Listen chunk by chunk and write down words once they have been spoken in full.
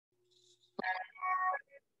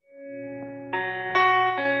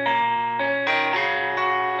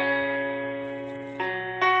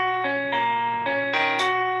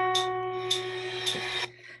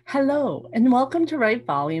Hello, and welcome to Write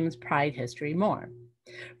Volume's Pride History More.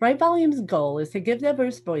 Write Volume's goal is to give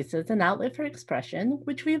diverse voices an outlet for expression,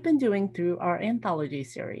 which we have been doing through our anthology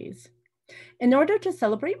series. In order to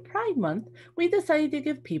celebrate Pride Month, we decided to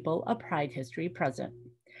give people a Pride history present.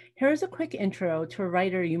 Here's a quick intro to a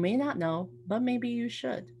writer you may not know, but maybe you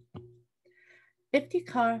should.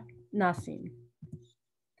 Iftikhar Nasim.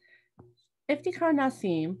 Iftikhar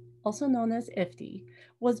Nasim, also known as Ifti,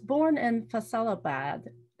 was born in Faisalabad,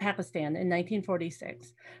 Pakistan in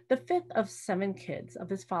 1946, the fifth of 7 kids of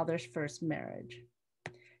his father's first marriage.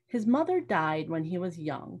 His mother died when he was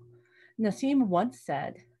young. Nassim once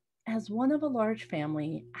said, "As one of a large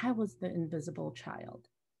family, I was the invisible child."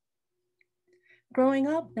 Growing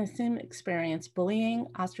up, Nassim experienced bullying,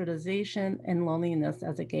 ostracization, and loneliness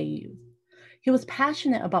as a gay youth. He was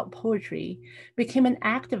passionate about poetry, became an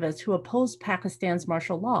activist who opposed Pakistan's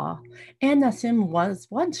martial law, and Nassim was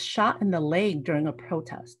once shot in the leg during a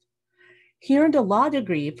protest. He earned a law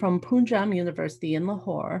degree from Punjab University in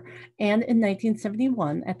Lahore, and in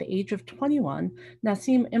 1971, at the age of 21,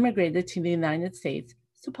 Nassim immigrated to the United States,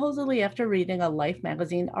 supposedly after reading a Life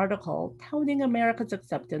magazine article touting America's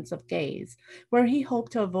acceptance of gays, where he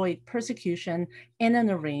hoped to avoid persecution and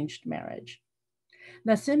an arranged marriage.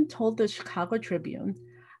 Nassim told the Chicago Tribune,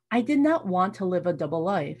 "I did not want to live a double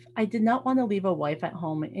life. I did not want to leave a wife at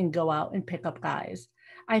home and go out and pick up guys.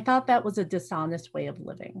 I thought that was a dishonest way of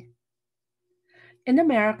living." In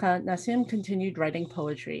America, Nassim continued writing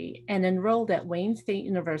poetry and enrolled at Wayne State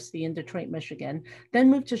University in Detroit, Michigan, then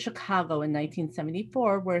moved to Chicago in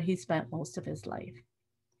 1974, where he spent most of his life.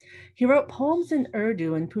 He wrote poems in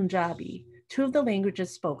Urdu and Punjabi, 2 of the languages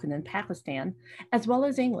spoken in Pakistan, as well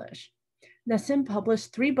as English. Nassim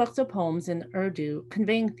published 3 books of poems in Urdu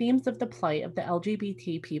conveying themes of the plight of the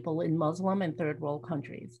LGBT people in Muslim and third world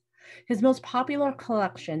countries. His most popular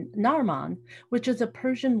collection, Narman, which is a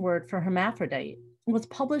Persian word for hermaphrodite, was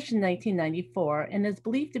published in 1994 and is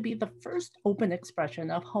believed to be the first open expression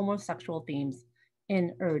of homosexual themes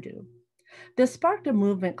in Urdu. This sparked a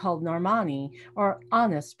movement called Narmani, or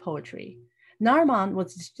honest poetry. Narman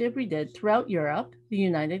was distributed throughout Europe, the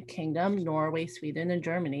United Kingdom, Norway, Sweden, and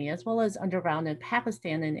Germany, as well as underground in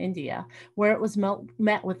Pakistan and India, where it was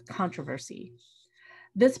met with controversy.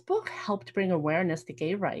 This book helped bring awareness to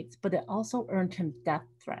gay rights, but it also earned him death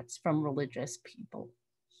threats from religious people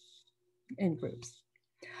and groups.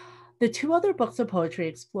 The 2 other books of poetry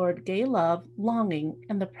explored gay love, longing,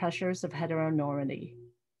 and the pressures of heteronormity.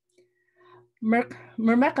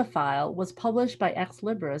 Myrmecophile was published by Ex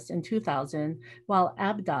Libris in 2000, while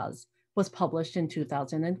Abdaz was published in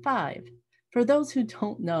 2005. For those who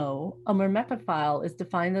don't know, a myrmecophile is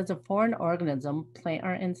defined as a foreign organism, plant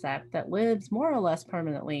or insect, that lives more or less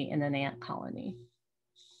permanently in an ant colony.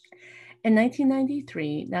 In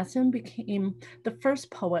 1993, Nassim became the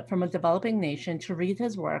first poet from a developing nation to read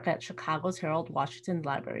his work at Chicago's Harold Washington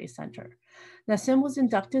Library Center. Nassim was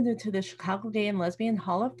inducted into the Chicago Gay and Lesbian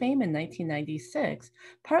Hall of Fame in 1996,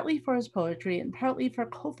 partly for his poetry and partly for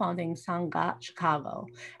co-founding Sangat Chicago,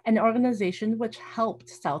 an organization which helped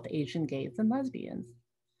South Asian gays and lesbians.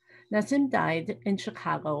 Nassim died in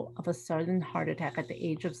Chicago of a sudden heart attack at the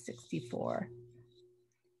age of 64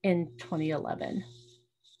 in 2011.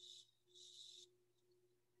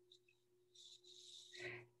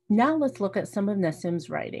 Now let's look at some of Nassim's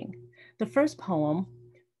writing. The first poem,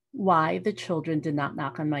 "Why the Children Did Not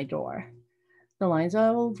Knock on My Door." The lines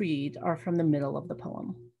I will read are from the middle of the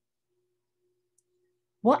poem.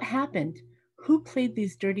 "What happened? Who played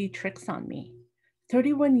these dirty tricks on me?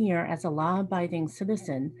 31 years as a law-abiding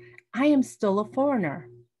citizen, I am still a foreigner.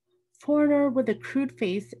 Foreigner with a crude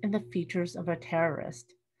face and the features of a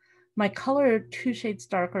terrorist. My color, 2 shades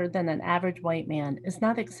darker than an average white man, is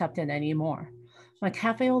not accepted anymore. My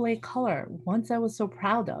cafe au lait color, once I was so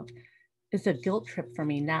proud of, is a guilt trip for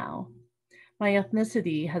me now. My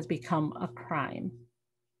ethnicity has become a crime."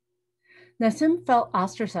 Nassim felt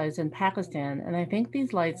ostracized in Pakistan, and I think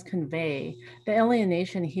these lines convey the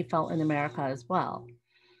alienation he felt in America as well.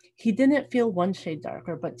 He didn't feel 1 shade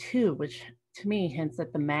darker, but 2, which to me hints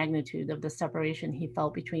at the magnitude of the separation he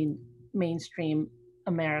felt between mainstream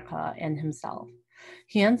America and himself.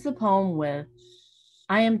 He ends the poem with,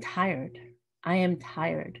 "I am tired. I am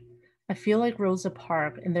tired. I feel like Rosa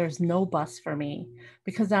Parks and there's no bus for me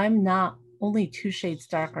because I'm not only 2 shades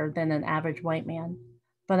darker than an average white man,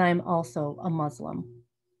 but I'm also a Muslim."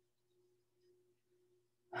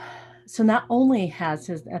 So not only has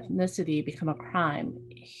his ethnicity become a crime,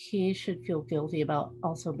 he should feel guilty about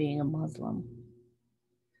also being a Muslim.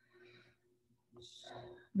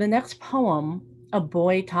 The next poem, "A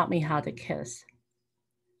Boy Taught Me How to Kiss,"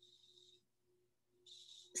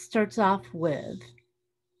 starts off with,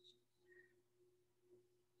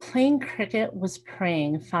 Playing cricket was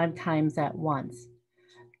praying 5 times at once.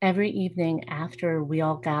 Every evening after we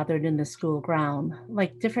all gathered in the school ground,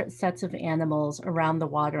 like different sets of animals around the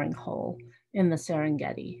watering hole in the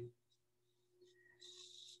Serengeti.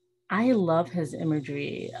 I love his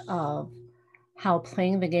imagery of how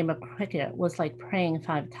playing the game of cricket was like praying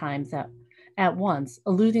 5 times at once,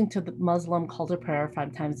 alluding to the Muslim call to prayer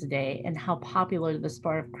 5 times a day and how popular the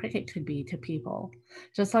sport of cricket could be to people.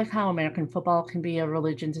 Just like how American football can be a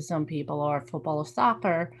religion to some people, or football or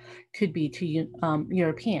soccer could be to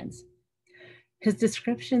Europeans. His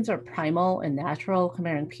descriptions are primal and natural,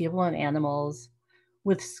 comparing people and animals,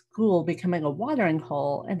 with school becoming a watering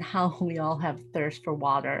hole and how we all have thirst for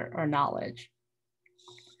water or knowledge.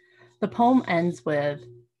 The poem ends with,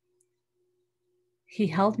 "He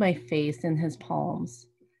held my face in his palms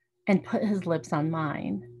and put his lips on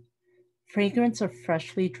mine. Fragrance of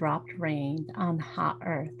freshly dropped rain on hot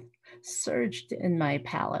earth surged in my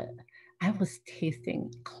palate. I was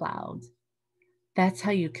tasting clouds. That's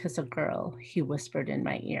how you kiss a girl," he whispered in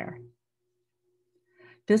my ear.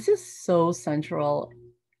 This is so central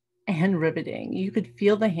and riveting. You could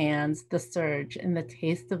feel the hands, the surge, and the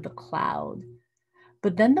taste of the cloud.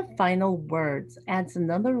 But then the final words adds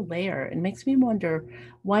another layer and makes me wonder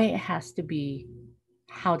why it has to be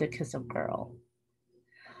how to kiss a girl.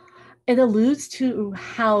 It alludes to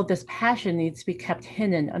how this passion needs to be kept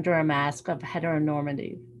hidden under a mask of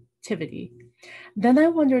heteronormativity. Then I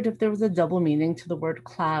wondered if there was a double meaning to the word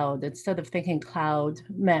cloud. Instead of thinking cloud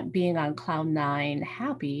meant being on cloud 9,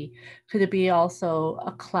 happy, could it be also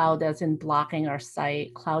a cloud as in blocking our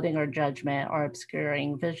sight, clouding our judgment, or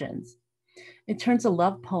obscuring visions? It turns a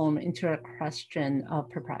love poem into a question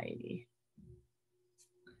of propriety.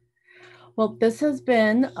 Well, this has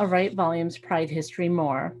been a Write Volumes Pride History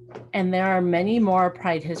More, and there are many more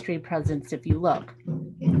Pride History presents if you look.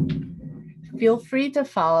 Feel free to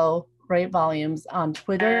follow Write Volumes on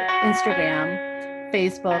Twitter, Instagram,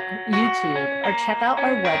 Facebook, YouTube, or check out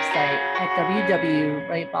our website at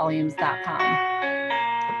www.writevolumes.com.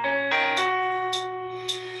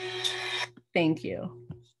 Thank you.